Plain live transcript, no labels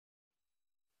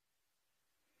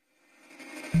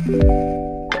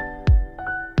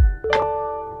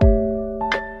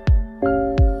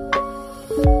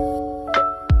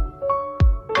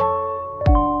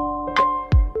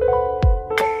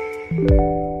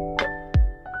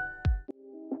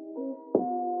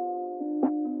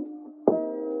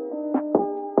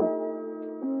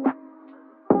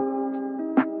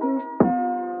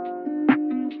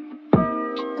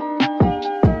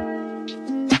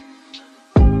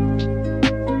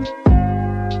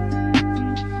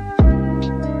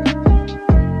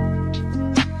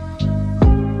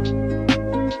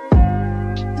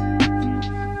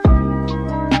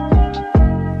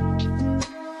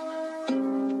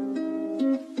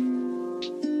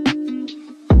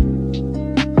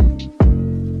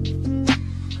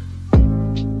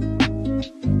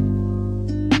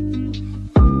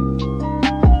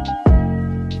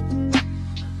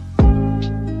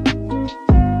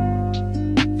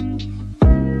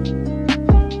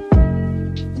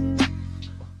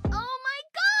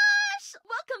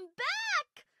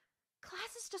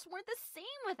Just weren't the same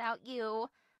without you.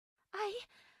 I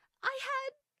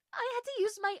had to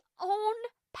use my own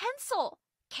pencil.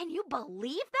 Can you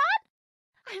believe that?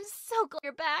 I'm so glad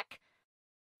you're back.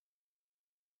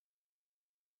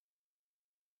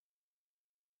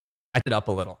 I turned it up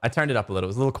a little. It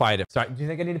was a little quieter. Sorry, do you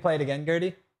think I need to play it again,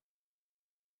 Gertie?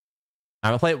 I'm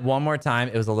gonna play it one more time.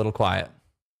 It was a little quiet.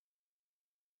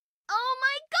 Oh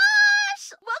my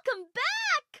gosh! Welcome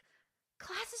back!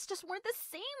 Classes just weren't the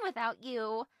same without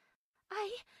you. I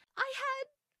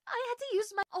had to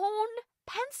use my own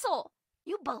pencil.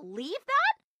 You believe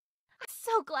that? I'm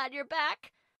so glad you're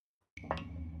back.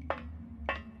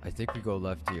 I think we go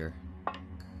left here.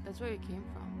 That's where you came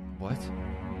from. What?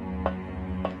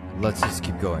 Let's just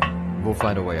keep going. We'll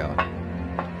find a way out.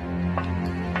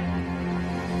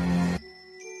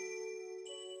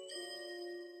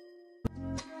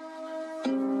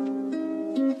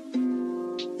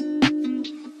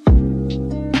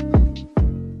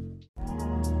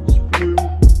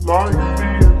 Life.